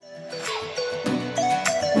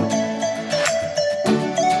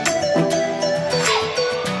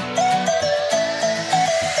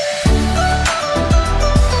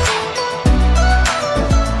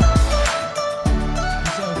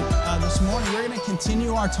going to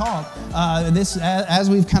continue our talk. As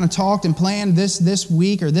we've kind of talked and planned this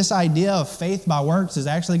week, or this idea of faith by works is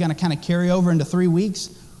actually going to kind of carry over into 3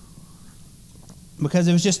 weeks, because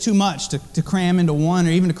it was just too much to cram into one,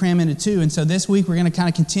 or even to cram into two. And so this week we're going to kind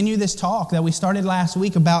of continue this talk that we started last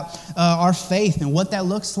week about our faith and what that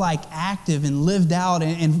looks like active and lived out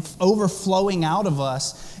and overflowing out of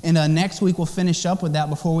us. And next week we'll finish up with that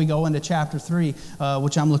before we go into chapter 3,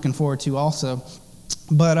 which I'm looking forward to also.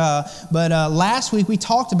 But last week we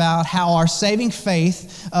talked about how our saving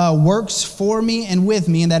faith works for me and with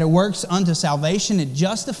me, and that it works unto salvation. It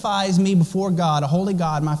justifies me before God, a holy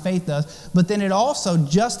God, my faith does. But then it also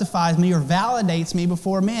justifies me or validates me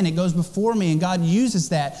before men. It goes before me, and God uses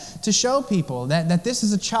that to show people that this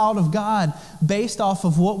is a child of God based off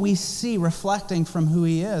of what we see reflecting from who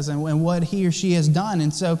He is and what He or she has done.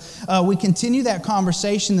 And so we continue that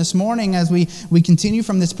conversation this morning as we continue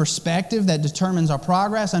from this perspective that determines our progress,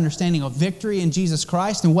 understanding of victory in Jesus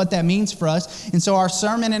Christ and what that means for us. And so our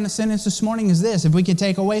sermon in a sentence this morning is this. If we could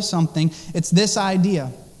take away something, it's this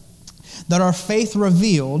idea that our faith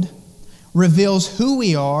reveals who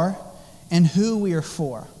we are and who we are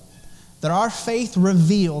for. That our faith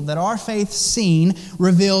revealed, that our faith seen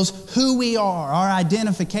reveals who we are, our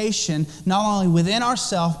identification, not only within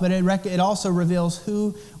ourselves, but it also reveals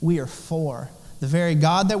who we are for. The very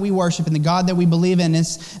God that we worship and the God that we believe in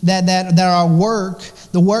is that our work,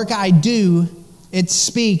 the work I do, it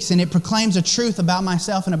speaks and it proclaims a truth about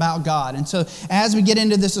myself and about God. And so as we get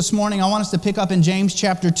into this morning, I want us to pick up in James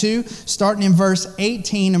chapter 2, starting in verse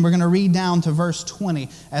 18, and we're going to read down to verse 20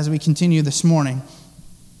 as we continue this morning.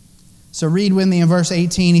 So read with me in verse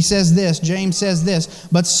 18. He says this, James says this,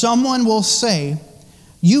 "But someone will say,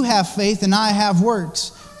 'You have faith and I have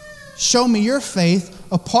works. Show me your faith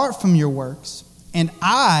apart from your works, and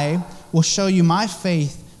I will show you my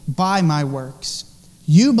faith by my works.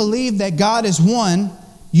 You believe that God is one,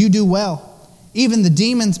 you do well. Even the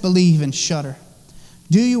demons believe and shudder.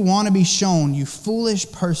 Do you want to be shown, you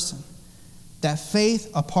foolish person, that faith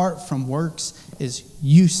apart from works is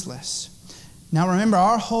useless?'" Now remember,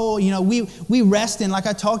 our whole, we rest in, like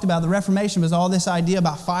I talked about, the Reformation was all this idea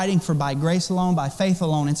about fighting for by grace alone, by faith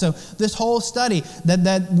alone. And so this whole study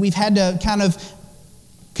that we've had to kind of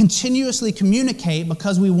continuously communicate,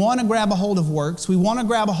 because we want to grab a hold of works. We want to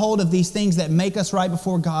grab a hold of these things that make us right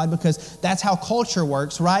before God, because that's how culture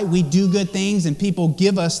works, right? We do good things and people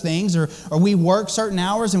give us things, or we work certain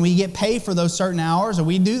hours and we get paid for those certain hours, or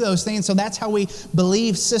we do those things. So that's how we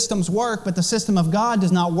believe systems work, but the system of God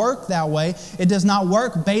does not work that way. It does not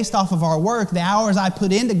work based off of our work. The hours I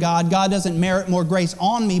put into God doesn't merit more grace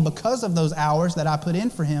on me because of those hours that I put in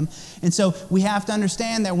for Him. And so we have to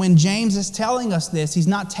understand that when James is telling us this, he's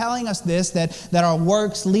not telling us this, that our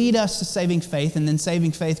works lead us to saving faith and then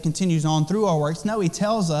saving faith continues on through our works. No, he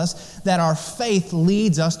tells us that our faith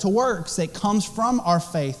leads us to works. It comes from our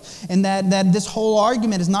faith. And that this whole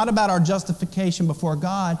argument is not about our justification before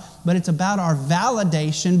God, but it's about our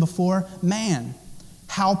validation before man.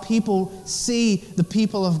 How people see the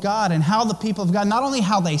people of God, and how the people of God, not only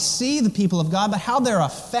how they see the people of God, but how they're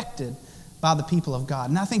affected by the people of God.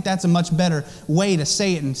 And I think that's a much better way to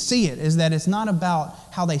say it and see it, is that it's not about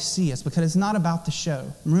how they see us, because it's not about the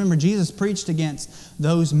show. Remember, Jesus preached against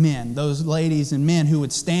those men, those ladies and men who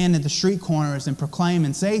would stand at the street corners and proclaim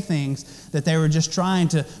and say things that they were just trying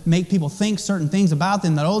to make people think certain things about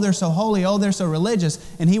them, that, oh, they're so holy, oh, they're so religious.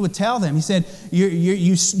 And he would tell them, he said,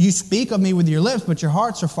 you speak of me with your lips, but your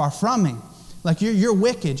hearts are far from me. Like you're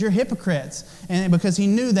wicked, you're hypocrites. And because he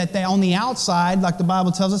knew that they, on the outside, like the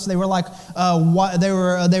Bible tells us, they were like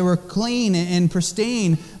they were clean and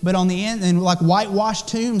pristine, but on the end, and like whitewashed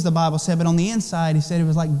tombs, the Bible said. But on the inside, he said it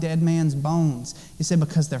was like dead man's bones. He said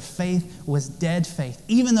because their faith was dead faith,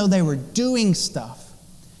 even though they were doing stuff.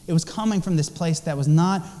 It was coming from this place that was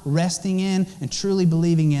not resting in and truly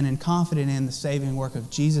believing in and confident in the saving work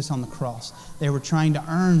of Jesus on the cross. They were trying to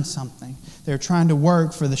earn something. They were trying to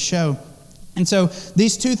work for the show. And so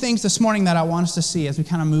these two things this morning that I want us to see as we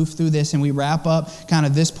kind of move through this and we wrap up kind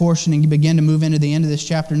of this portion and begin to move into the end of this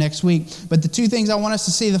chapter next week. But the two things I want us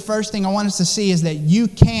to see, the first thing I want us to see is that you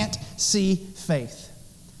can't see faith.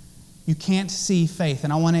 You can't see faith.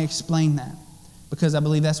 And I want to explain that, because I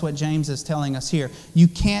believe that's what James is telling us here. You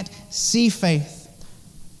can't see faith.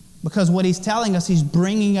 Because what he's telling us, he's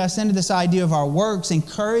bringing us into this idea of our works,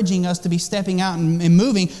 encouraging us to be stepping out and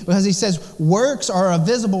moving, because he says works are a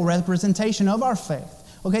visible representation of our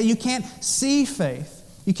faith. Okay, you can't see faith.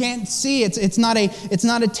 You can't see it. It's not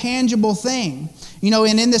a tangible thing.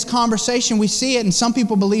 And in this conversation we see it, and some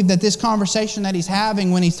people believe that this conversation that he's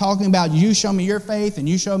having when he's talking about you show me your faith and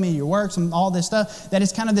you show me your works and all this stuff, that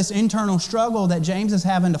it's kind of this internal struggle that James is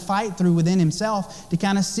having to fight through within himself to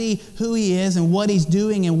kind of see who he is and what he's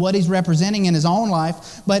doing and what he's representing in his own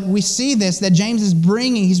life. But we see this, that James is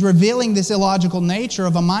he's revealing this illogical nature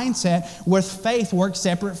of a mindset where faith works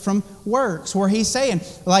separate from works, where he's saying,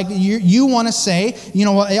 like you want to say,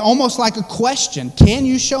 almost like a question, can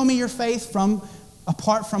you show me your faith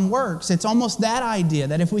apart from works? It's almost that idea,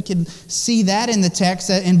 that if we could see that in the text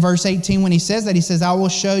in verse 18 when he says that, he says, I will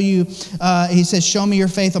show you, he says, show me your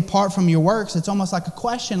faith apart from your works. It's almost like a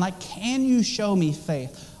question, like, can you show me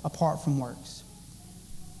faith apart from works?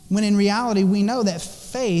 When in reality, we know that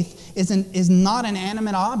faith is not an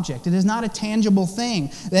animate object. It is not a tangible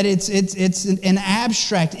thing. That it's an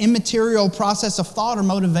abstract, immaterial process of thought or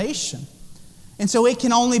motivation. And so it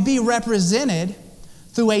can only be represented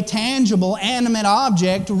through a tangible, animate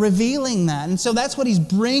object revealing that. And so that's what he's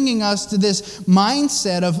bringing us to this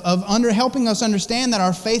mindset of helping us understand that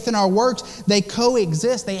our faith and our works, they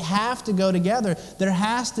coexist. They have to go together. There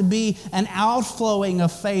has to be an outflowing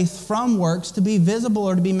of faith from works to be visible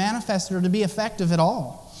or to be manifested or to be effective at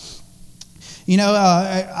all.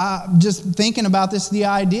 Just thinking about this, the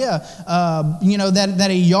idea, that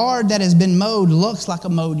a yard that has been mowed looks like a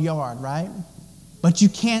mowed yard, right? But you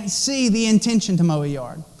can't see the intention to mow a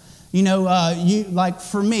yard.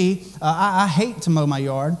 For me, I hate to mow my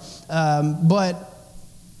yard, but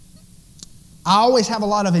I always have a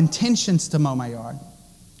lot of intentions to mow my yard.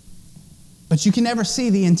 But you can never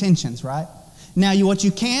see the intentions, right? Now, what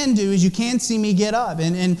you can do is you can see me get up.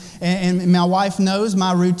 And my wife knows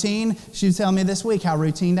my routine. She was telling me this week how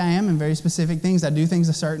routine I am in very specific things. I do things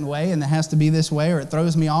a certain way, and it has to be this way, or it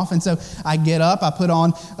throws me off. And so I get up, I put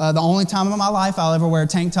on the only time in my life I'll ever wear a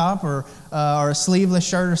tank top or a sleeveless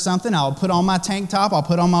shirt or something. I'll put on my tank top, I'll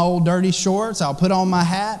put on my old dirty shorts, I'll put on my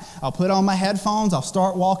hat, I'll put on my headphones, I'll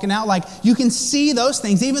start walking out. Like, you can see those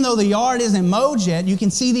things. Even though the yard isn't mowed yet, you can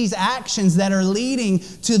see these actions that are leading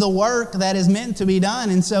to the work that is meant to be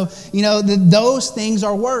done. And so, those things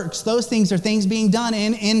are works. Those things are things being done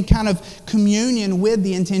in kind of communion with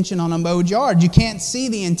the intention on a mowed yard. You can't see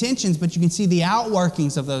the intentions, but you can see the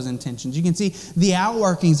outworkings of those intentions. You can see the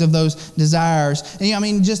outworkings of those desires.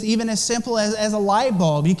 And, just even as simple as a light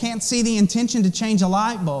bulb. You can't see the intention to change a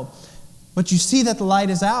light bulb, but you see that the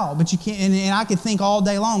light is out. But you can't, and I could think all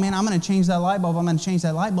day long, man, I'm going to change that light bulb,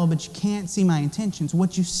 but you can't see my intentions.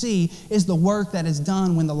 What you see is the work that is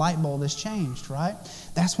done when the light bulb is changed, right?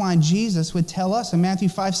 That's why Jesus would tell us in Matthew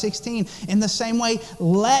 5:16, in the same way,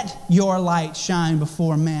 let your light shine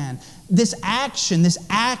before man. This action, this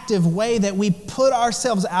active way that we put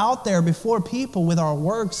ourselves out there before people with our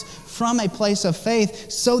works from a place of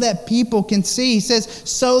faith so that people can see. He says,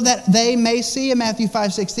 so that they may see in Matthew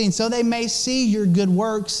 5:16, so they may see your good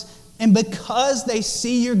works. And because they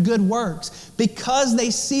see your good works, because they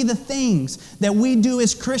see the things that we do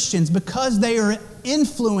as Christians, because they are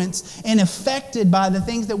influenced and affected by the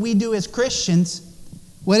things that we do as Christians,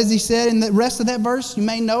 what does he say in the rest of that verse? You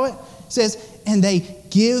may know it. It says, and they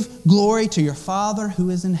give glory to your Father who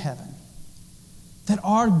is in heaven. That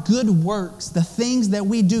our good works, the things that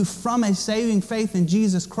we do from a saving faith in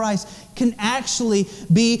Jesus Christ, can actually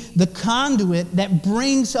be the conduit that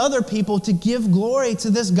brings other people to give glory to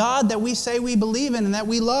this God that we say we believe in and that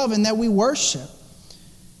we love and that we worship.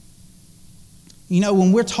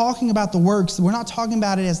 When we're talking about the works, we're not talking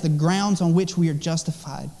about it as the grounds on which we are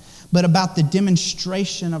justified, but about the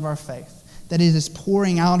demonstration of our faith that it is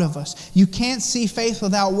pouring out of us. You can't see faith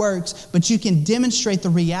without works, but you can demonstrate the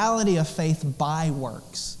reality of faith by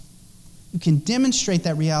works. You can demonstrate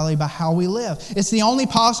that reality by how we live. It's the only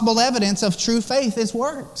possible evidence of true faith is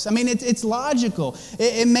works. It's logical.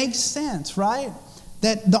 It makes sense, right?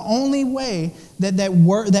 That the only way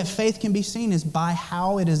that faith can be seen is by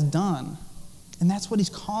how it is done. And that's what he's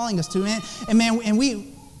calling us to. And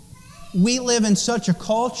we live in such a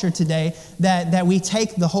culture today that we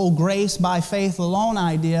take the whole grace by faith alone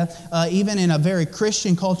idea, even in a very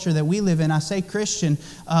Christian culture that we live in. I say Christian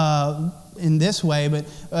in this way, but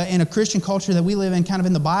in a Christian culture that we live in, kind of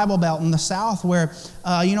in the Bible Belt in the South, where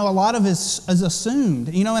a lot of it is assumed.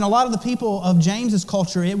 And a lot of the people of James's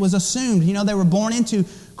culture, it was assumed. They were born into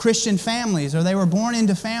Christian families, or they were born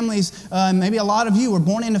into families, maybe a lot of you were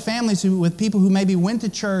born into families with people who maybe went to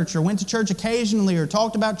church or went to church occasionally or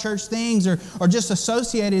talked about church things or just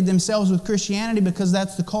associated themselves with Christianity because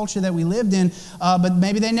that's the culture that we lived in, but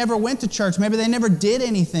maybe they never went to church, maybe they never did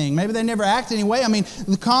anything, maybe they never acted any way. I mean,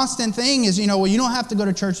 the constant thing is, well, you don't have to go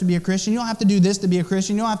to church to be a Christian, you don't have to do this to be a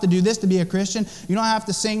Christian, you don't have to do this to be a Christian, you don't have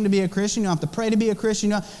to sing to be a Christian, you don't have to pray to be a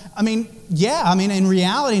Christian. In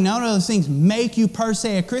reality, none of those things make you per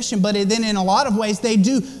se a Christian, but then in a lot of ways, they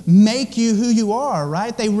do make you who you are,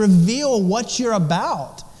 right? They reveal what you're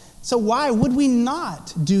about. So why would we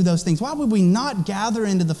not do those things? Why would we not gather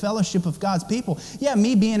into the fellowship of God's people? Yeah,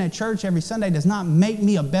 me being at church every Sunday does not make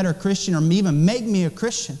me a better Christian or even make me a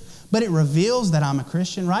Christian. But it reveals that I'm a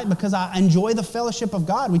Christian, right? Because I enjoy the fellowship of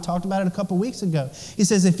God. We talked about it a couple weeks ago. He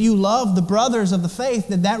says, if you love the brothers of the faith,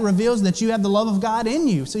 that reveals that you have the love of God in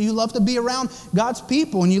you. So you love to be around God's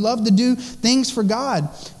people and you love to do things for God.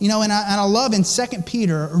 And I love in 2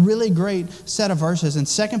 Peter, a really great set of verses. In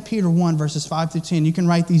 2 Peter 1, verses 5 through 10, you can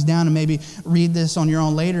write these down and maybe read this on your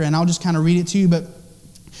own later, and I'll just kind of read it to you. But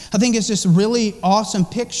I think it's just a really awesome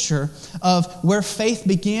picture of where faith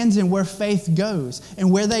begins and where faith goes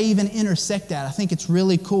and where they even intersect at. I think it's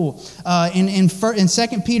really cool. In 2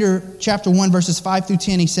 Peter chapter 1, verses 5 through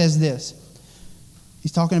 10, he says this.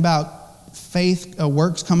 He's talking about faith,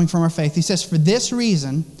 works coming from our faith. He says, for this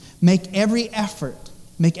reason, make every effort,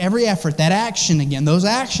 that action again, those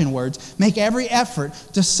action words, make every effort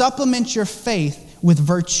to supplement your faith with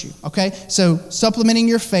virtue, okay? So supplementing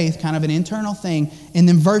your faith, kind of an internal thing, and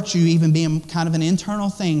then virtue even being kind of an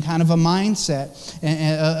internal thing, kind of a mindset,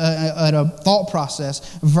 and a thought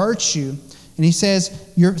process. Virtue, and he says,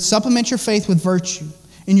 supplement your faith with virtue,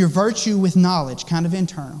 and your virtue with knowledge, kind of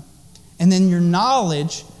internal. And then your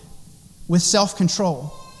knowledge with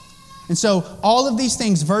self-control. And so all of these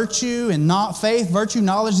things, virtue and not faith, virtue,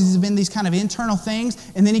 knowledge, these have been these kind of internal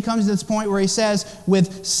things. And then he comes to this point where he says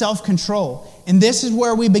with self-control. And this is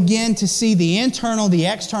where we begin to see the internal, the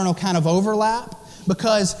external kind of overlap,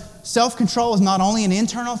 because self-control is not only an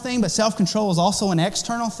internal thing, but self-control is also an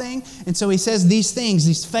external thing. And so he says these things,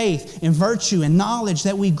 these faith and virtue and knowledge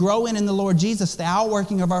that we grow in the Lord Jesus, the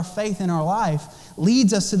outworking of our faith in our life,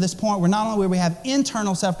 leads us to this point where not only we have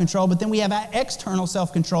internal self-control, but then we have external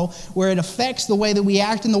self-control where it affects the way that we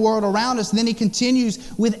act in the world around us. And then he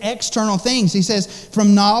continues with external things. He says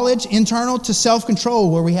from knowledge, internal, to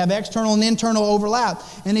self-control, where we have external and internal overlap.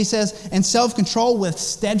 And he says, and self-control with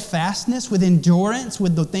steadfastness, with endurance,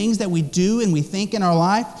 with the things that we do and we think in our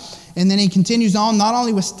life. And then he continues on, not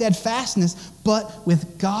only with steadfastness, but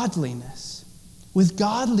with godliness. With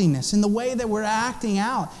godliness in the way that we're acting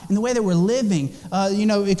out, in the way that we're living.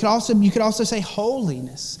 You could also say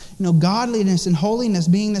holiness. Godliness and holiness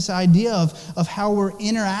being this idea of how we're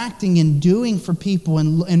interacting and doing for people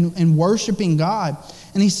and worshiping God.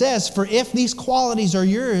 And he says, for if these qualities are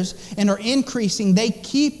yours and are increasing, they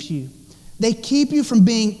keep you. They keep you from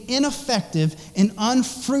being ineffective and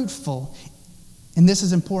unfruitful. And this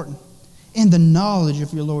is important, in the knowledge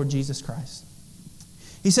of your Lord Jesus Christ.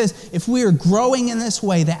 He says, if we are growing in this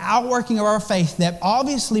way, the outworking of our faith that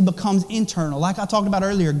obviously becomes internal, like I talked about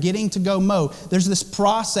earlier, getting to go mow, there's this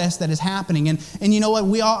process that is happening. And you know what,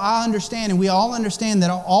 I understand, and we all understand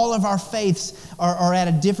that all of our faiths are at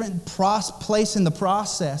a different place in the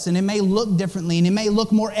process. And it may look differently, and it may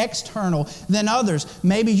look more external than others.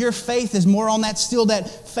 Maybe your faith is more on that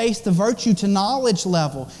faith to virtue to knowledge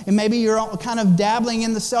level. And maybe you're kind of dabbling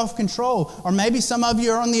in the self-control. Or maybe some of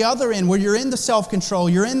you are on the other end where you're in the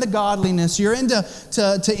self-control. You're into godliness, you're into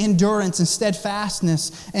endurance and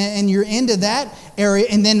steadfastness, and you're into that area.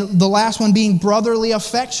 And then the last one being brotherly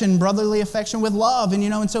affection with love.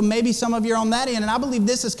 And so maybe some of you are on that end. And I believe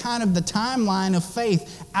this is kind of the timeline of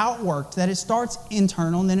faith outworked, that it starts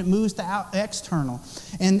internal and then it moves to external.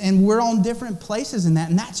 And we're on different places in that,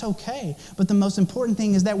 and that's okay. But the most important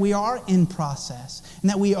thing is that we are in process and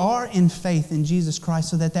that we are in faith in Jesus Christ,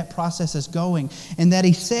 so that process is going. And that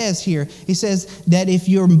he says that if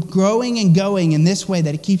you're growing and going in this way,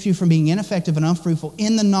 that it keeps you from being ineffective and unfruitful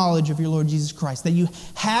in the knowledge of your Lord Jesus Christ, that you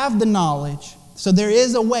have the knowledge. So there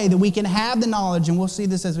is a way that we can have the knowledge, and we'll see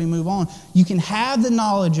this as we move on. You can have the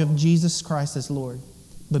knowledge of Jesus Christ as Lord,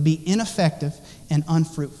 but be ineffective and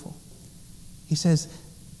unfruitful. He says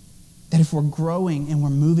that if we're growing and we're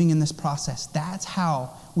moving in this process, that's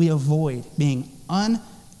how we avoid being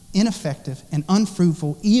ineffective, and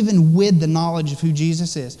unfruitful, even with the knowledge of who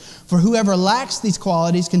Jesus is. For whoever lacks these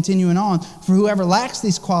qualities, continuing on, for whoever lacks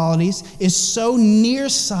these qualities is so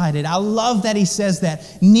nearsighted. I love that he says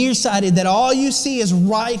that, nearsighted, that all you see is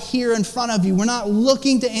right here in front of you. We're not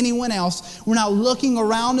looking to anyone else. We're not looking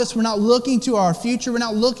around us. We're not looking to our future. We're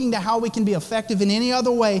not looking to how we can be effective in any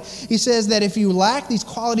other way. He says that if you lack these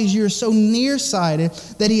qualities, you're so nearsighted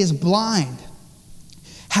that he is blind,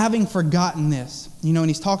 having forgotten this. And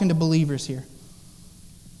he's talking to believers here.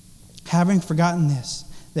 Having forgotten this,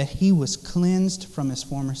 that he was cleansed from his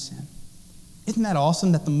former sin. Isn't that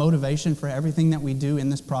awesome that the motivation for everything that we do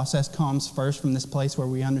in this process comes first from this place where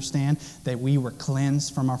we understand that we were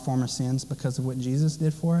cleansed from our former sins because of what Jesus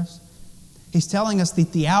did for us? He's telling us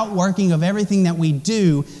that the outworking of everything that we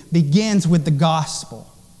do begins with the gospel.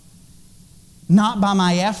 Not by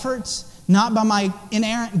my efforts, not by my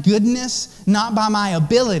inerrant goodness, not by my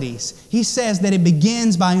abilities. He says that it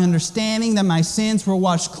begins by understanding that my sins were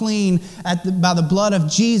washed clean by the blood of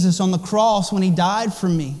Jesus on the cross when he died for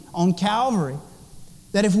me on Calvary.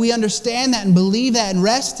 That if we understand that and believe that and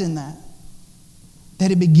rest in that,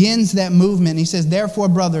 that it begins that movement. He says, therefore,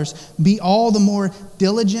 brothers, be all the more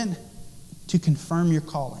diligent to confirm your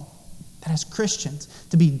calling. That as Christians,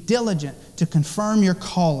 to be diligent to confirm your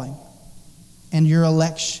calling and your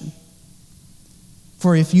election.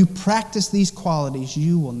 For if you practice these qualities,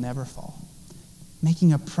 you will never fall.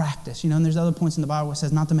 Making a practice. And there's other points in the Bible where it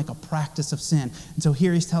says not to make a practice of sin. And so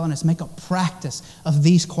here he's telling us, make a practice of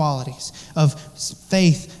these qualities. Of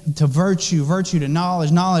faith to virtue, virtue to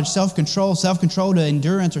knowledge, knowledge, self-control, self-control to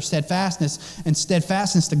endurance or steadfastness, and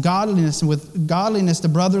steadfastness to godliness, and with godliness to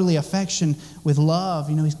brotherly affection, with love.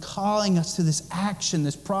 He's calling us to this action,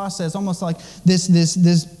 this process, almost like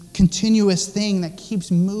this continuous thing that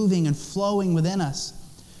keeps moving and flowing within us.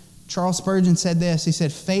 Charles Spurgeon said this. He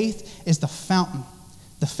said, faith is the fountain,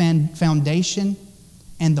 the foundation,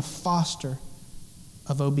 and the foster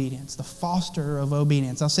of obedience. The foster of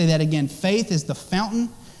obedience. I'll say that again. Faith is the fountain,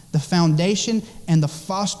 the foundation, and the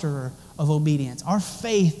fosterer of obedience. Our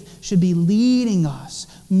faith should be leading us,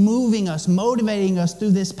 moving us, motivating us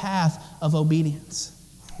through this path of obedience,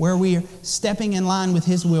 where we are stepping in line with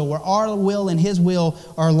his will, where our will and his will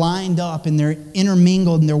are lined up and they're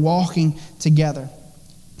intermingled and they're walking together.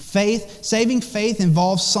 Saving faith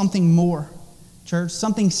involves something more, church,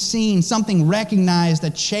 something seen, something recognized, a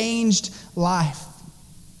changed life.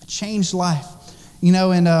 A changed life.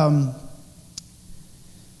 The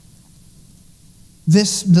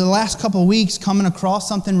last couple of weeks coming across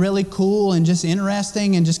something really cool and just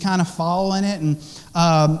interesting and just kind of following it and,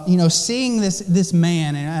 seeing this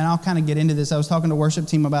man, and I'll kind of get into this. I was talking to worship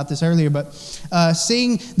team about this earlier, but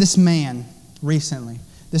seeing this man recently,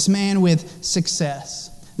 this man with success,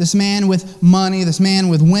 this man with money, this man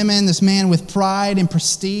with women, this man with pride and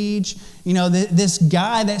prestige, this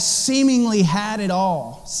guy that seemingly had it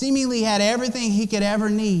all, seemingly had everything he could ever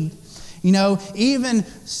need. Even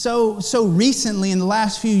so recently in the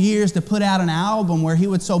last few years to put out an album where he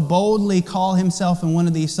would so boldly call himself in one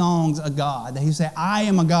of these songs a God. That he would say, I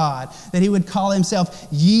am a God. That he would call himself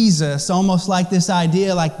Jesus, almost like this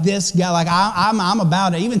idea, like this guy, like I'm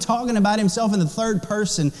about it. Even talking about himself in the third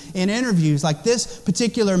person in interviews. Like this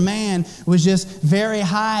particular man was just very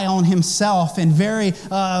high on himself and very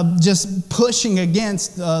just pushing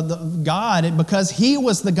against the God because he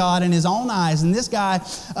was the God in his own eyes. And this guy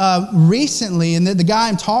recently, and the guy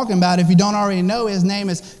I'm talking about, if you don't already know, his name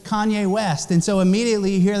is Kanye West. And so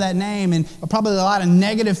immediately you hear that name and probably a lot of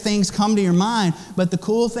negative things come to your mind. But the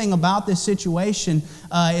cool thing about this situation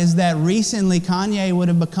is that recently Kanye would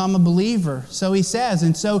have become a believer. So he says.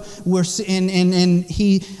 And so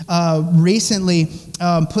he recently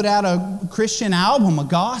put out a Christian album, a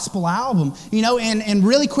gospel album. And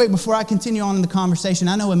really quick before I continue on in the conversation,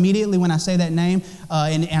 I know immediately when I say that name,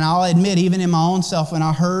 and I'll admit even in my own self, when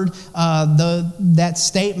I heard that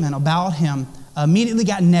statement about him, immediately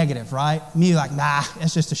got negative, right? Immediately like,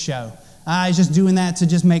 that's just a show. He's just doing that to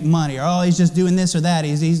just make money, or he's just doing this or that.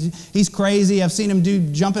 He's crazy. I've seen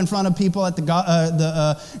him jump in front of people at the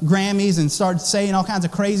Grammys and start saying all kinds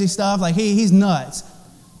of crazy stuff. Like he's nuts.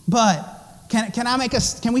 But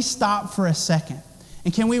can we stop for a second?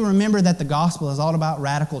 And can we remember that the gospel is all about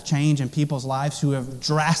radical change in people's lives who have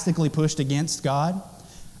drastically pushed against God?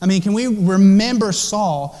 I mean, can we remember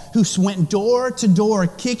Saul, who went door to door,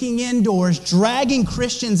 kicking in doors, dragging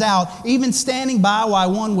Christians out, even standing by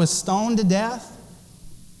while one was stoned to death?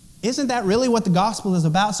 Isn't that really what the gospel is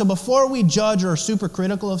about? So before we judge or are super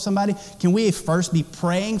critical of somebody, can we first be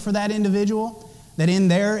praying for that individual? that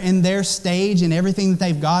in their stage and everything that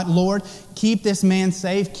they've got, Lord, keep this man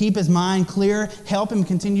safe, keep his mind clear, help him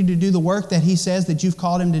continue to do the work that he says that you've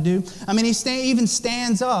called him to do. I mean, he even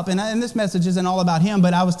stands up, and this message isn't all about him,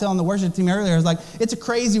 but I was telling the worship team earlier, I was like, it's a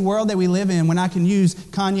crazy world that we live in when I can use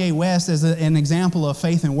Kanye West as an example of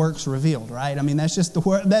faith and works revealed, right? I mean, that's just the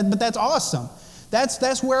word, but that's awesome.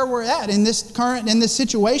 That's where we're at in this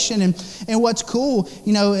situation. And what's cool,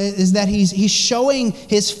 is that he's showing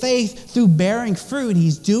his faith through bearing fruit.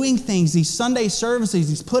 He's doing things, these Sunday services,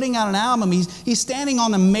 he's putting out an album, he's standing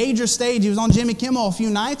on a major stage. He was on Jimmy Kimmel a few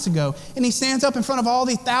nights ago, and he stands up in front of all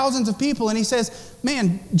these thousands of people and he says,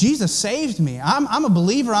 man, Jesus saved me. I'm a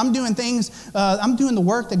believer. I'm doing things. I'm doing the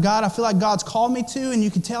work that I feel like God's called me to. And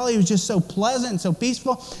you could tell he was just so pleasant and so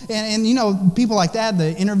peaceful. And people like that,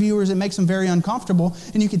 the interviewers, it makes them very uncomfortable.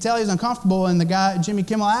 And you could tell he was uncomfortable. And the guy, Jimmy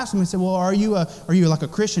Kimmel, asked him, he said, well, are you like a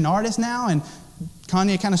Christian artist now? And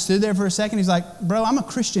Kanye kind of stood there for a second. He's like, bro, I'm a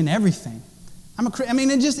Christian everything.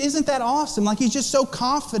 It just isn't that awesome. Like, he's just so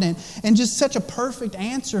confident and just such a perfect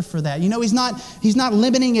answer for that. He's not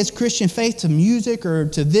limiting his Christian faith to music or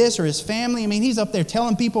to this or his family. I mean, he's up there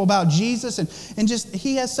telling people about Jesus and just,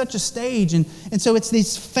 he has such a stage. And so it's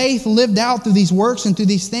this faith lived out through these works and through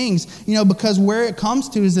these things, because where it comes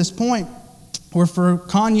to is this point where for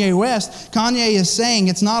Kanye West, Kanye is saying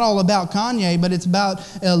it's not all about Kanye, but it's about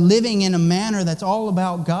living in a manner that's all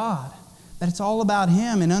about God. That it's all about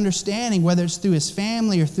him and understanding, whether it's through his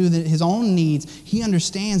family or through his own needs, he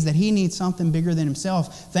understands that he needs something bigger than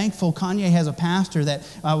himself. Thankful, Kanye has a pastor that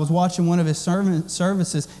I was watching one of his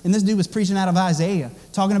services, and this dude was preaching out of Isaiah,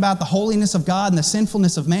 talking about the holiness of God and the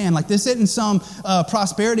sinfulness of man. Like, this isn't some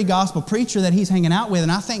prosperity gospel preacher that he's hanging out with,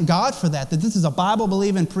 and I thank God for that this is a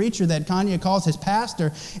Bible-believing preacher that Kanye calls his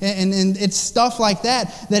pastor, and it's stuff like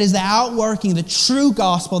that is the outworking, the true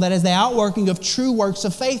gospel, that is the outworking of true works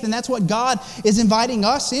of faith, and that's what God is inviting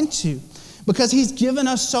us into, because he's given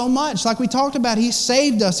us so much. Like we talked about, he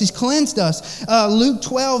saved us, he's cleansed us. Luke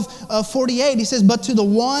 12:48, he says, but to the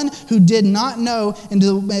one who did not know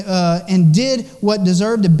and did what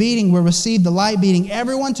deserved a beating will receive the light beating.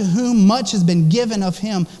 Everyone to whom much has been given of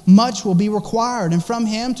him, much will be required. And from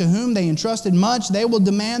him to whom they entrusted much, they will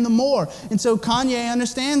demand the more. And so Kanye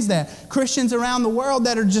understands that. Christians around the world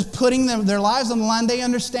that are just putting their lives on the line, they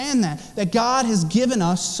understand that God has given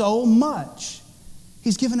us so much.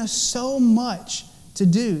 He's given us so much to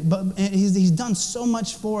do, but he's done so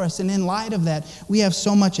much for us. And in light of that, we have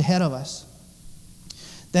so much ahead of us.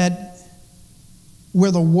 That where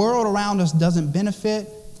the world around us doesn't benefit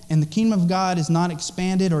and the kingdom of God is not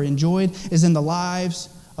expanded or enjoyed is in the lives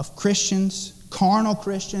of Christians, carnal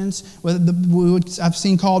Christians, I've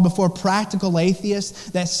seen called before practical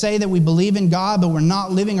atheists, that say that we believe in God, but we're not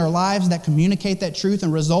living our lives that communicate that truth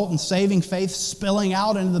and result in saving faith spilling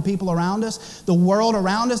out into the people around us. The world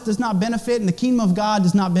around us does not benefit, and the kingdom of God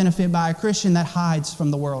does not benefit by a Christian that hides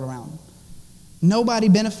from the world around them. Nobody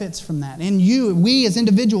benefits from that. And we as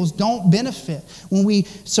individuals don't benefit when we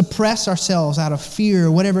suppress ourselves out of fear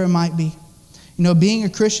or whatever it might be. Being a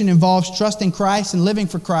Christian involves trusting Christ and living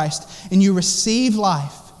for Christ. And you receive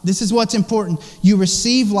life. This is what's important. You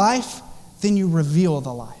receive life, then you reveal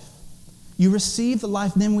the life. You receive the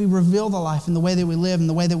life, then we reveal the life in the way that we live, in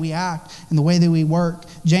the way that we act, in the way that we work.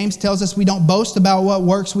 James tells us we don't boast about what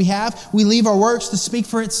works we have. We leave our works to speak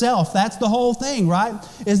for itself. That's the whole thing, right?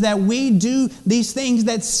 Is that we do these things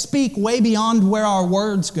that speak way beyond where our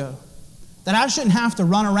words go. That I shouldn't have to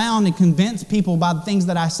run around and convince people by the things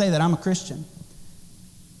that I say that I'm a Christian.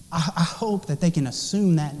 I hope that they can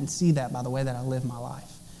assume that and see that by the way that I live my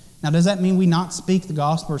life. Now, does that mean we not speak the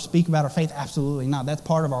gospel or speak about our faith? Absolutely not. That's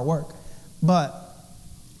part of our work. But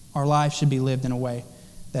our life should be lived in a way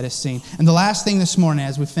that is seen. And the last thing this morning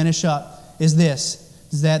as we finish up is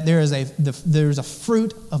that there's a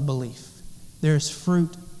fruit of belief. There's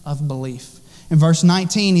fruit of belief. In verse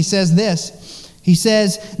 19, he says this. He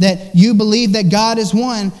says that you believe that God is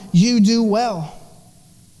one, you do well.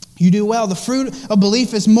 You do well. The fruit of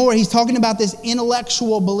belief is more. He's talking about this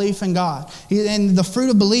intellectual belief in God. And the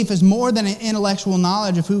fruit of belief is more than an intellectual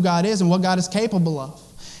knowledge of who God is and what God is capable of.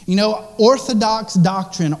 Orthodox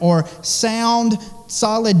doctrine or sound,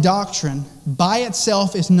 solid doctrine by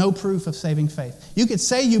itself is no proof of saving faith. You could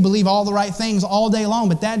say you believe all the right things all day long,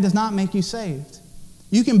 but that does not make you saved.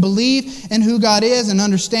 You can believe in who God is and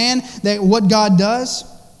understand that what God does.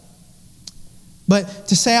 But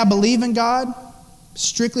to say I believe in God,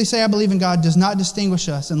 strictly say I believe in God, does not distinguish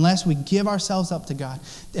us unless we give ourselves up to God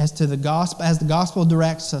as the gospel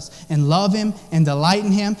directs us, and love Him and delight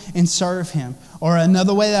in Him and serve Him. Or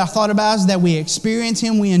another way that I thought about is that we experience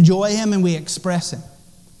Him, we enjoy Him, and we express Him.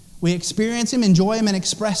 We experience Him, enjoy Him, and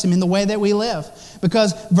express Him in the way that we live.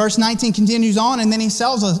 Because verse 19 continues on, and then He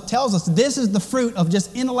tells us this is the fruit of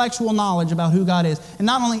just intellectual knowledge about who God is. And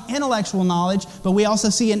not only intellectual knowledge, but we also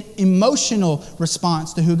see an emotional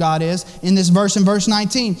response to who God is in this verse. In verse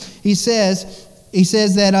 19, He says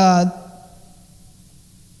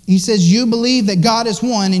you believe that God is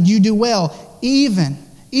one, and you do well. Even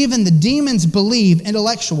the demons believe,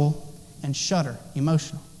 intellectual, and shudder,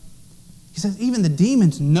 emotional. He says even the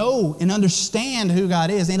demons know and understand who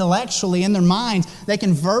God is intellectually in their minds. They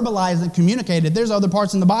can verbalize and communicate it. There's other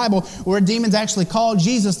parts in the Bible where demons actually call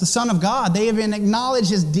Jesus the Son of God. They even acknowledge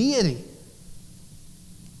His deity.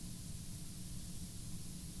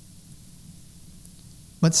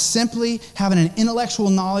 But simply having an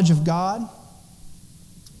intellectual knowledge of God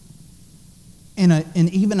and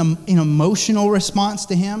even an emotional response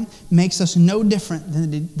to Him makes us no different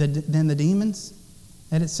than the demons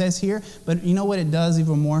that it says here. But you know what it does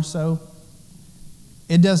even more so?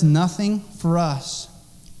 It does nothing for us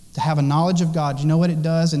to have a knowledge of God. You know what it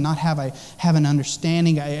does? And not have an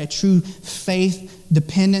understanding, a true faith,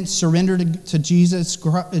 dependence, surrender to Jesus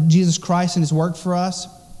Christ and His work for us.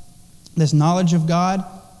 This knowledge of God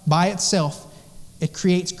by itself, it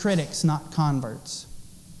creates critics, not converts.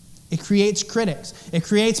 It creates critics. It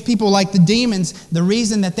creates people like the demons. The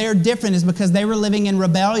reason that they're different is because they were living in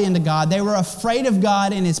rebellion to God. They were afraid of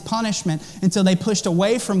God and His punishment, and so they pushed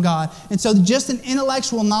away from God. And so just an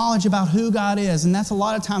intellectual knowledge about who God is, and that's a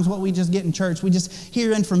lot of times what we just get in church. We just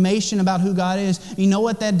hear information about who God is. You know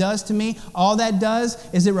what that does to me? All that does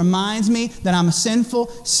is it reminds me that I'm a sinful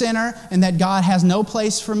sinner and that God has no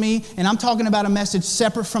place for me. And I'm talking about a message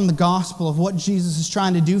separate from the gospel of what Jesus is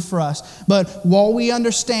trying to do for us. But while we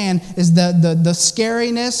understand is the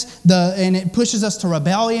scariness, and it pushes us to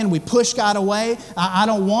rebellion. We push God away. I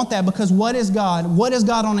don't want that, because what is God? What is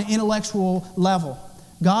God on an intellectual level?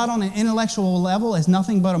 God on an intellectual level is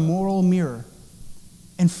nothing but a moral mirror.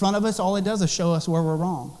 In front of us, all it does is show us where we're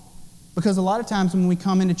wrong. Because a lot of times when we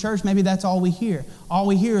come into church, maybe that's all we hear. All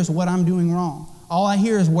we hear is what I'm doing wrong. All I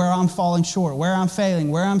hear is where I'm falling short, where I'm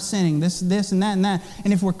failing, where I'm sinning, this, and that, and that.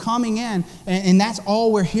 And if we're coming in and that's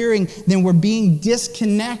all we're hearing, then we're being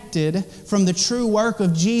disconnected from the true work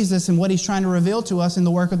of Jesus and what He's trying to reveal to us in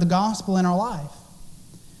the work of the gospel in our life.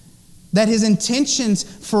 That His intentions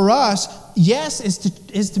for us, yes,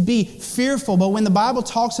 is to be fearful. But when the Bible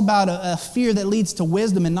talks about a fear that leads to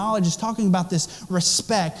wisdom and knowledge, it's talking about this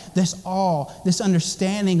respect, this awe, this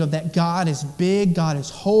understanding of that God is big, God is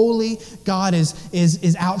holy, God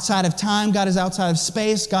is outside of time, God is outside of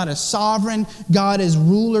space, God is sovereign, God is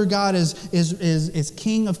ruler, God is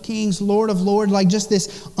King of kings, Lord of lords. Like just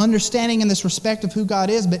this understanding and this respect of who God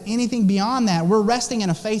is. But anything beyond that, we're resting in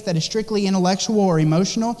a faith that is strictly intellectual or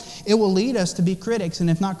emotional. It will lead us to be critics, and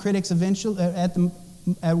if not critics eventually,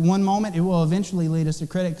 at one moment, it will eventually lead us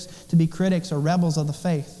to be critics or rebels of the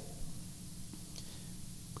faith.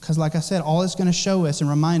 Because like I said, all it's going to show us and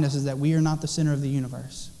remind us is that we are not the center of the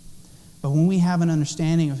universe. But when we have an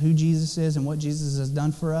understanding of who Jesus is and what Jesus has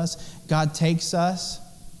done for us, God takes us,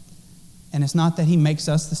 and it's not that He makes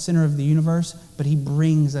us the center of the universe, but He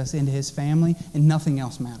brings us into His family, and nothing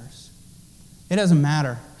else matters. It doesn't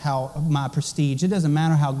matter how my prestige. It doesn't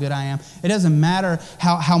matter how good I am. It doesn't matter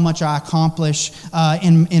how much I accomplish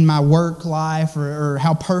in my work life or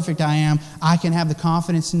how perfect I am. I can have the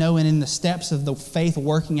confidence knowing in the steps of the faith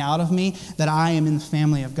working out of me that I am in the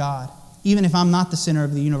family of God. Even if I'm not the center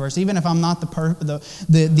of the universe, even if I'm not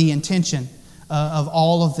the intention of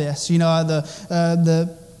all of this. You know,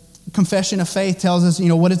 the Confession of Faith tells us, you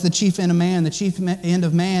know, what is the chief end of man? The chief end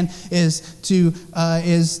of man is to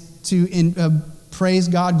praise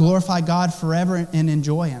God, glorify God forever, and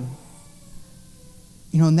enjoy Him.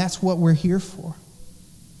 You know, and that's what we're here for.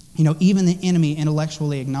 You know, even the enemy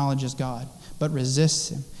intellectually acknowledges God, but resists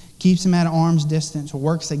Him, keeps Him at arm's distance,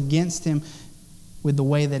 works against Him with the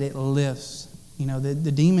way that it lives. You know,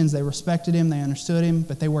 the demons, they respected Him, they understood Him,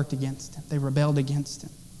 but they worked against Him. They rebelled against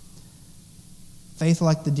Him. Faith,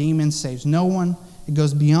 like the demons, saves no one. It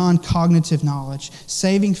goes beyond cognitive knowledge.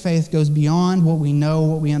 Saving faith goes beyond what we know,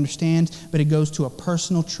 what we understand, but it goes to a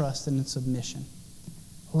personal trust and submission.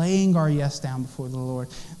 Laying our yes down before the Lord.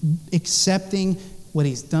 Accepting what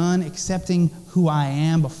He's done, accepting who I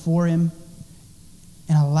am before Him,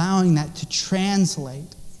 and allowing that to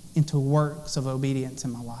translate into works of obedience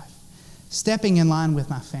in my life. Stepping in line with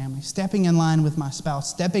my family, stepping in line with my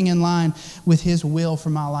spouse, stepping in line with His will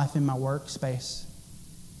for my life in my workspace.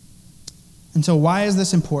 And so why is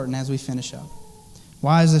this important as we finish up?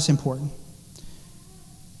 Why is this important?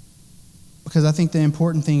 Because I think the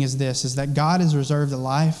important thing is this, is that God has reserved a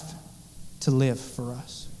life to live for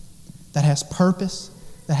us that has purpose,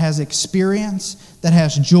 that has experience, that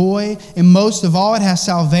has joy, and most of all, it has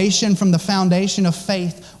salvation from the foundation of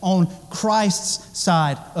faith on Christ's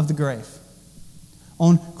side of the grave.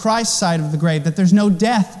 On Christ's side of the grave, that there's no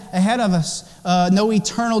death ahead of us, no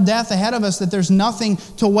eternal death ahead of us, that there's nothing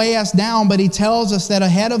to weigh us down, but he tells us that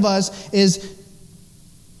ahead of us is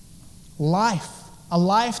life, a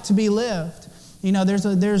life to be lived. You know,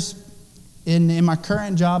 in my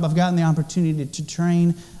current job, I've gotten the opportunity to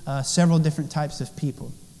train several different types of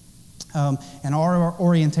people. And our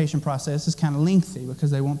orientation process is kind of lengthy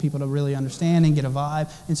because they want people to really understand and get a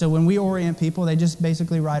vibe. And so when we orient people, they just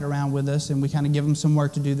basically ride around with us and we kind of give them some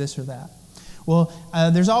work to do this or that. Well,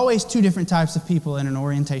 there's always two different types of people in an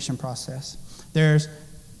orientation process. There's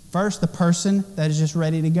first the person that is just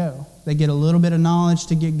ready to go. They get a little bit of knowledge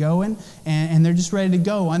to get going, and they're just ready to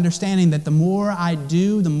go, understanding that the more I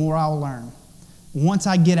do, the more I'll learn. Once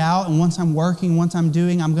I get out and once I'm working, once I'm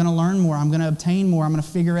doing, I'm going to learn more. I'm going to obtain more. I'm going to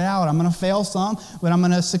figure it out. I'm going to fail some, but I'm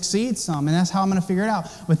going to succeed some, and that's how I'm going to figure it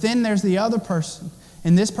out. But then there's the other person,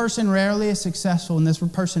 and this person rarely is successful, and this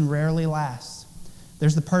person rarely lasts.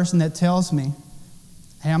 There's the person that tells me,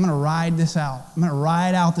 hey, I'm going to ride this out. I'm going to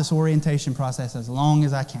ride out this orientation process as long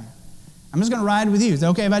as I can. I'm just going to ride with you. Is it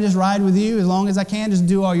okay if I just ride with you as long as I can, just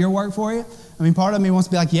do all your work for you? I mean, part of me wants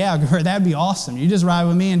to be like, yeah, that'd be awesome. You just ride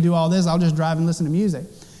with me and do all this. I'll just drive and listen to music.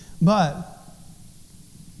 But,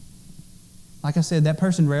 like I said, that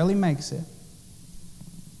person rarely makes it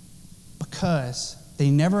because they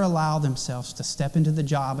never allow themselves to step into the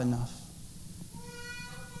job enough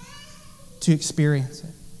to experience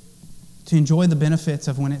it, to enjoy the benefits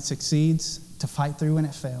of when it succeeds, to fight through when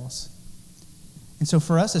it fails. And so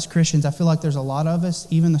for us as Christians, I feel like there's a lot of us,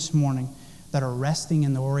 even this morning, that are resting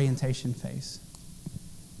in the orientation phase.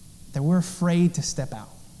 That we're afraid to step out.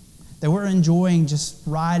 That we're enjoying just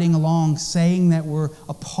riding along, saying that we're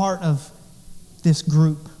a part of this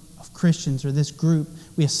group of Christians or this group.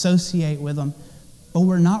 We associate with them, but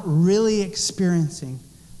we're not really experiencing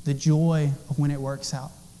the joy of when it works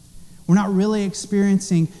out. We're not really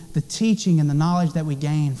experiencing the teaching and the knowledge that we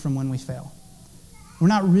gain from when we fail. We're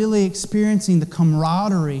not really experiencing the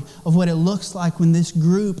camaraderie of what it looks like when this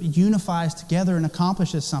group unifies together and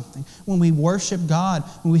accomplishes something. When we worship God,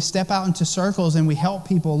 when we step out into circles and we help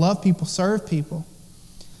people, love people, serve people.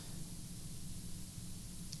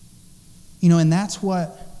 You know, and that's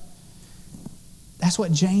what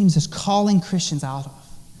James is calling Christians out of.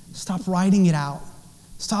 Stop writing it out.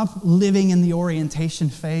 Stop living in the orientation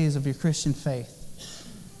phase of your Christian faith.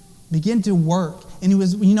 Begin to work. And it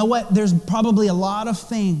was, you know what? There's probably a lot of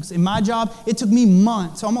things. In my job, it took me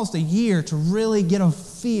months, almost a year, to really get a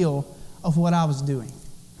feel of what I was doing.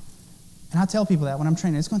 And I tell people that when I'm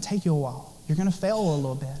training, it's going to take you a while. You're going to fail a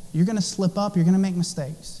little bit. You're going to slip up. You're going to make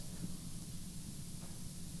mistakes.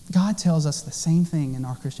 God tells us the same thing in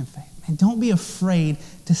our Christian faith. Man, don't be afraid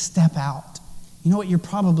to step out. You know what? You're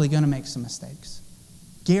probably going to make some mistakes.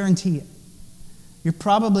 Guarantee it. You're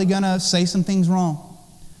probably going to say some things wrong.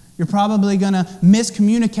 You're probably going to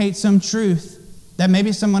miscommunicate some truth that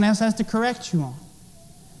maybe someone else has to correct you on.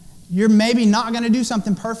 You're maybe not going to do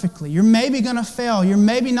something perfectly. You're maybe going to fail. You're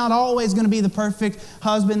maybe not always going to be the perfect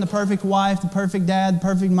husband, the perfect wife, the perfect dad, the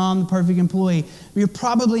perfect mom, the perfect employee. You're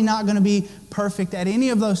probably not going to be perfect at any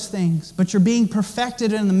of those things, but you're being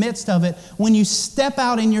perfected in the midst of it when you step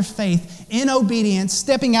out in your faith, in obedience,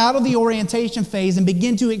 stepping out of the orientation phase and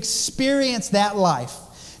begin to experience that life.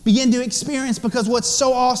 Begin to experience, because what's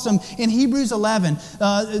so awesome in Hebrews 11,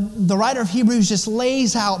 the writer of Hebrews just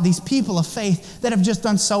lays out these people of faith that have just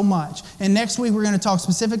done so much. And next week we're going to talk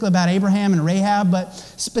specifically about Abraham and Rahab, but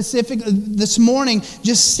this morning,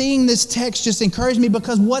 just seeing this text just encouraged me,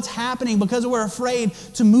 because what's happening, because we're afraid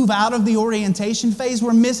to move out of the orientation phase,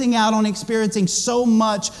 we're missing out on experiencing so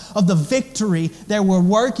much of the victory that we're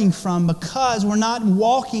working from, because we're not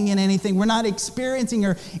walking in anything. We're not experiencing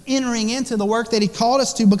or entering into the work that He called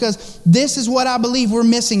us to. Because this is what I believe we're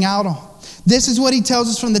missing out on. This is what he tells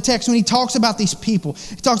us from the text when he talks about these people.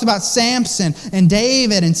 He talks about Samson and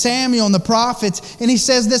David and Samuel and the prophets. And he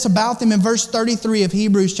says this about them in verse 33 of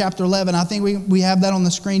Hebrews chapter 11. I think we have that on the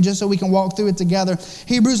screen just so we can walk through it together.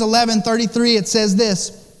 Hebrews 11:33, it says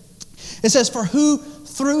this. It says, for who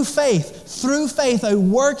through faith, a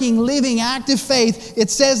working, living, active faith, it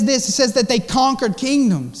says this. It says that they conquered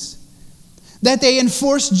kingdoms, that they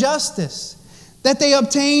enforced justice, that they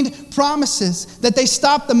obtained promises, that they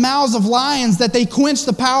stopped the mouths of lions, that they quenched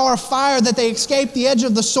the power of fire, that they escaped the edge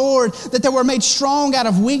of the sword, that they were made strong out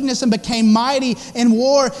of weakness and became mighty in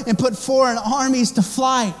war and put foreign armies to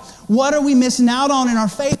flight. What are we missing out on in our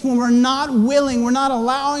faith when we're not willing, we're not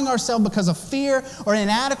allowing ourselves because of fear or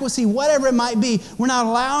inadequacy, whatever it might be, we're not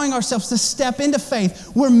allowing ourselves to step into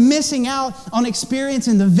faith. We're missing out on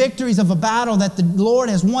experiencing the victories of a battle that the Lord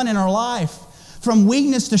has won in our life. From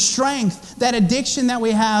weakness to strength, that addiction that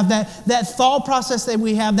we have, that thought process that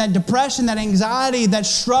we have, that depression, that anxiety, that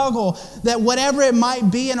struggle, that whatever it might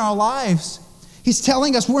be in our lives. He's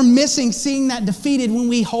telling us we're missing seeing that defeated when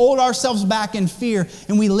we hold ourselves back in fear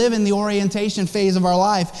and we live in the orientation phase of our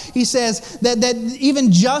life. He says that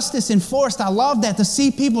even justice enforced, I love that, to see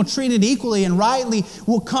people treated equally and rightly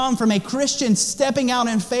will come from a Christian stepping out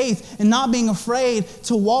in faith and not being afraid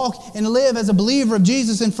to walk and live as a believer of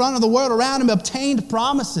Jesus in front of the world around him, obtained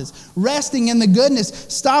promises, resting in the goodness,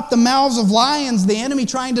 stopped the mouths of lions, the enemy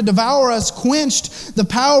trying to devour us, quenched the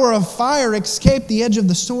power of fire, escaped the edge of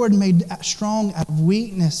the sword, made strong out of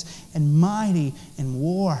weakness and mighty in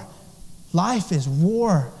war. Life is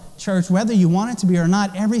war, church, whether you want it to be or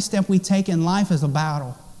not. Every step we take in life is a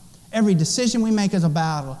battle. Every decision we make is a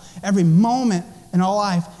battle. Every moment in our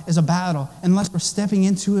life is a battle. Unless we're stepping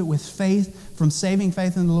into it with faith, from saving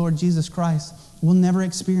faith in the Lord Jesus Christ, we'll never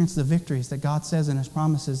experience the victories that God says in His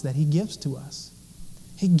promises that He gives to us.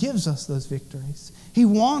 He gives us those victories. He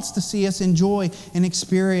wants to see us enjoy and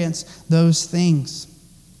experience those things.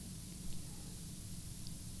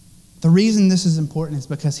 The reason this is important is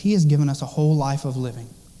because He has given us a whole life of living.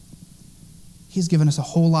 He's given us a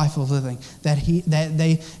whole life of living that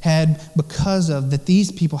they had because of, that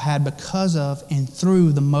these people had because of and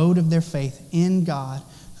through the mode of their faith in God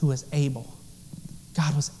who was able.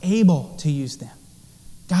 God was able to use them.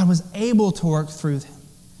 God was able to work through them.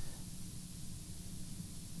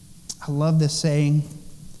 I love this saying,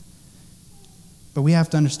 but we have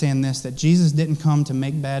to understand this, that Jesus didn't come to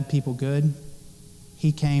make bad people good.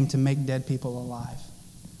 He came to make dead people alive.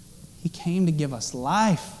 He came to give us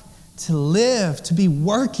life, to live, to be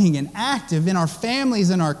working and active in our families,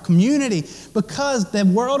 in our community, because the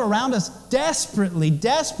world around us desperately,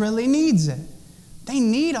 desperately needs it. They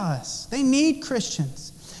need us. They need Christians.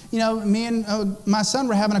 You know, me and my son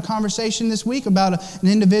were having a conversation this week about an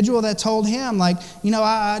individual that told him, like, you know,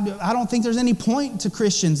 I don't think there's any point to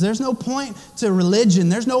Christians. There's no point to religion.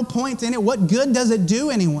 There's no point in it. What good does it do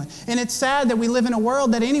anyone? And it's sad that we live in a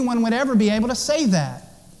world that anyone would ever be able to say that.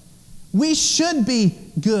 We should be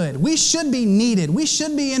good. We should be needed. We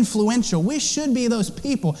should be influential. We should be those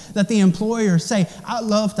people that the employers say, I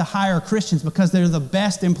love to hire Christians because they're the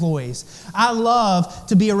best employees. I love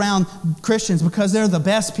to be around Christians because they're the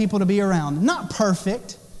best people to be around. Not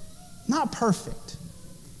perfect,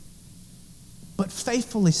 but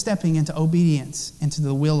faithfully stepping into obedience into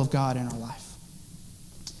the will of God in our life.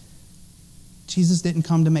 Jesus didn't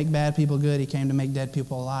come to make bad people good. He came to make dead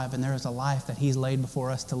people alive, and there is a life that He's laid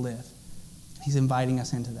before us to live. He's inviting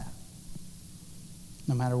us into that.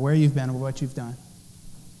 No matter where you've been or what you've done.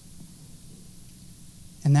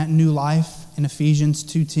 And that new life in Ephesians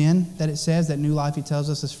 2:10 that it says, that new life He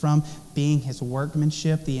tells us is from being His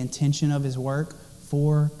workmanship, the intention of His work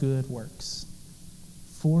for good works.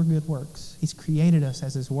 For good works. He's created us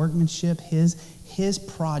as His workmanship, His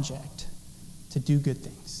project to do good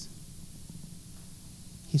things.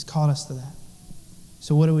 He's called us to that.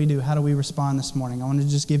 So what do we do? How do we respond this morning? I want to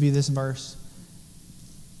just give you this verse.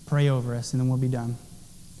 Pray over us, and then we'll be done.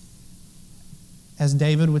 As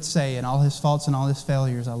David would say, in all his faults and all his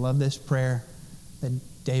failures, I love this prayer that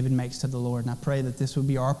David makes to the Lord. And I pray that this would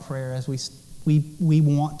be our prayer as we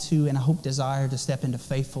want to, and I hope desire to step into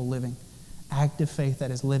faithful living. Active faith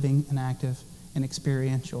that is living and active and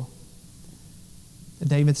experiential.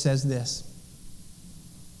 David says this.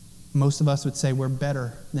 Most of us would say we're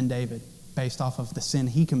better than David based off of the sin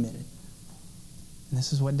he committed. And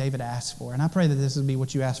this is what David asked for. And I pray that this would be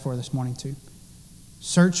what you asked for this morning too.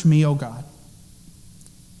 Search me, O God.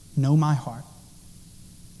 Know my heart.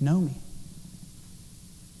 Know me.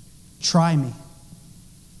 Try me.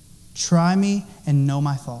 Try me and know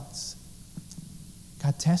my thoughts.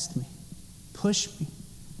 God, test me. Push me.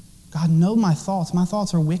 God, know my thoughts. My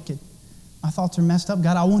thoughts are wicked. My thoughts are messed up.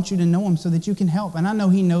 God, I want you to know them so that you can help. And I know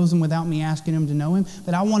He knows them without me asking Him to know Him,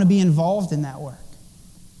 but I want to be involved in that work.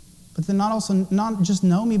 But then not just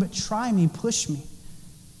know me, but try me, push me.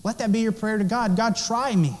 Let that be your prayer to God. God,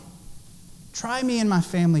 try me. Try me in my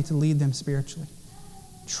family to lead them spiritually.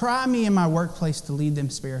 Try me in my workplace to lead them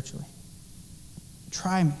spiritually.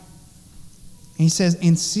 Try me. And He says,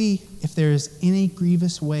 and see if there is any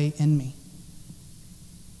grievous way in me.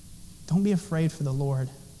 Don't be afraid for the Lord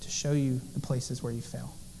to show you the places where you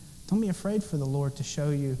fail. Don't be afraid for the Lord to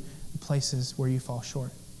show you the places where you fall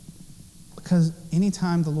short. Because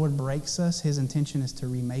anytime the Lord breaks us, His intention is to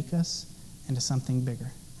remake us into something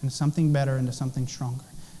bigger into something better, into something stronger.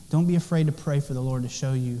 Don't be afraid to pray for the Lord to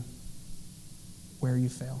show you where you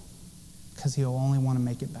fail, because He'll only want to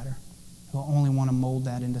make it better. He'll only want to mold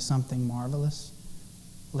that into something marvelous.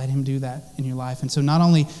 Let Him do that in your life. And so not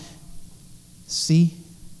only see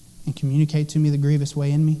and communicate to me the grievous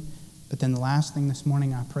way in me, but then the last thing this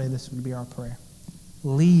morning, I pray this would be our prayer.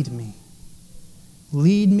 Lead me.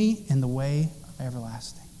 Lead me in the way of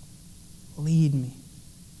everlasting. Lead me.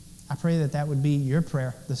 I pray that that would be your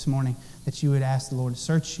prayer this morning, that you would ask the Lord to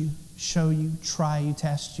search you, show you, try you,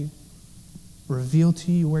 test you, reveal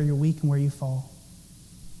to you where you're weak and where you fall,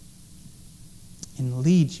 and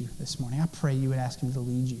lead you this morning. I pray you would ask Him to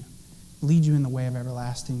lead you in the way of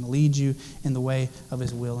everlasting, lead you in the way of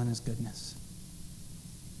His will and His goodness.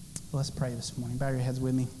 Let's pray this morning. Bow your heads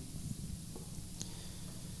with me.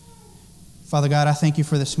 Father God, I thank you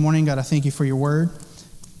for this morning. God, I thank you for your word.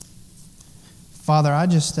 Father, I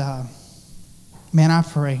just, I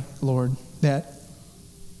pray, Lord, that,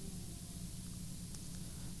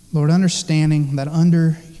 Lord, understanding that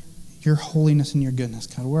under your holiness and your goodness,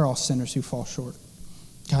 God, we're all sinners who fall short.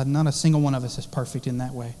 God, not a single one of us is perfect in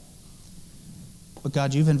that way. But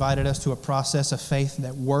God, you've invited us to a process of faith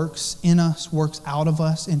that works in us, works out of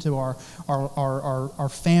us, into our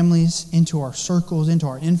families, into our circles, into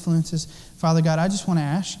our influences. Father God, I just want to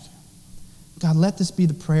ask you, God, let this be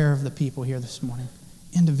the prayer of the people here this morning.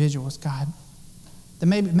 Individuals, God, that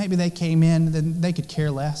maybe they came in, then they could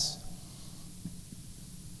care less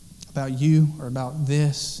about you or about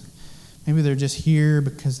this. Maybe they're just here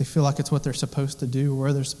because they feel like it's what they're supposed to do or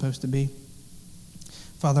where they're supposed to be.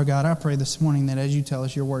 Father God, I pray this morning that as you tell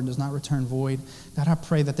us, your word does not return void. God, I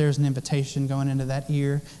pray that there's an invitation going into that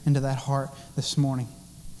ear, into that heart this morning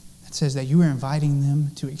that says that you are inviting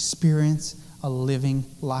them to experience a living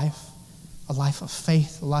life, a life of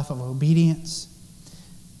faith, a life of obedience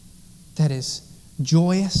that is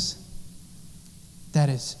joyous, that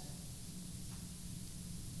is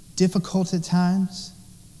difficult at times,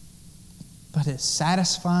 but is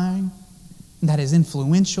satisfying, that is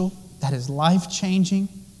influential, that is life-changing,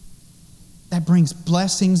 that brings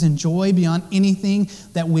blessings and joy beyond anything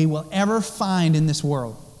that we will ever find in this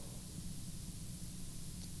world.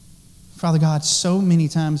 Father God, so many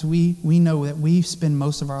times we know that we spend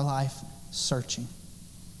most of our life searching.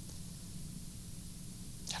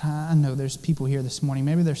 God, I know there's people here this morning,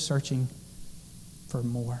 maybe they're searching for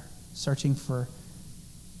more, searching for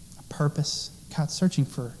a purpose, God, searching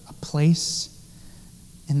for a place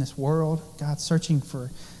in this world, God, searching for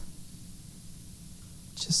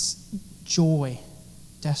just joy,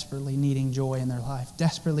 desperately needing joy in their life,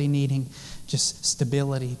 desperately needing just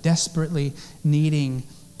stability, desperately needing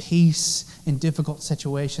peace in difficult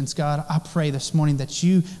situations. God, I pray this morning that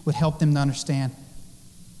you would help them to understand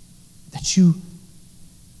that you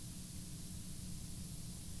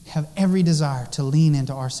have every desire to lean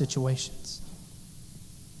into our situations.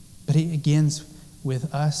 But it begins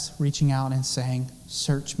with us reaching out and saying,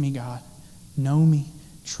 search me, God. Know me.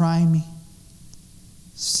 Try me.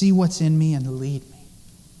 See what's in me and lead me.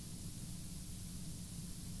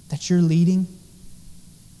 That your leading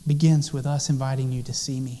begins with us inviting you to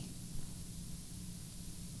see me.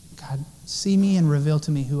 God, see me and reveal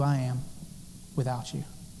to me who I am without you.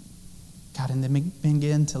 God, and then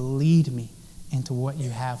begin to lead me into what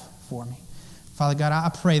you have for me. Father God, I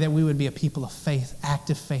pray that we would be a people of faith,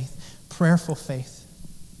 active faith, prayerful faith.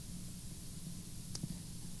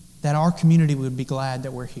 That our community would be glad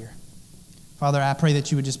that we're here. Father, I pray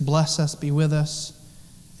that you would just bless us, be with us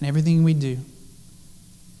in everything we do.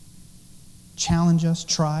 Challenge us,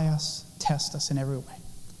 try us, test us in every way.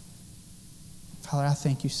 Father, I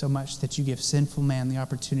thank you so much that you give sinful man the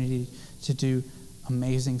opportunity to do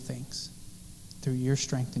amazing things through your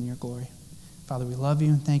strength and your glory. Father, we love you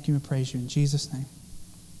and thank you and praise you in Jesus' name.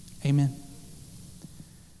 Amen.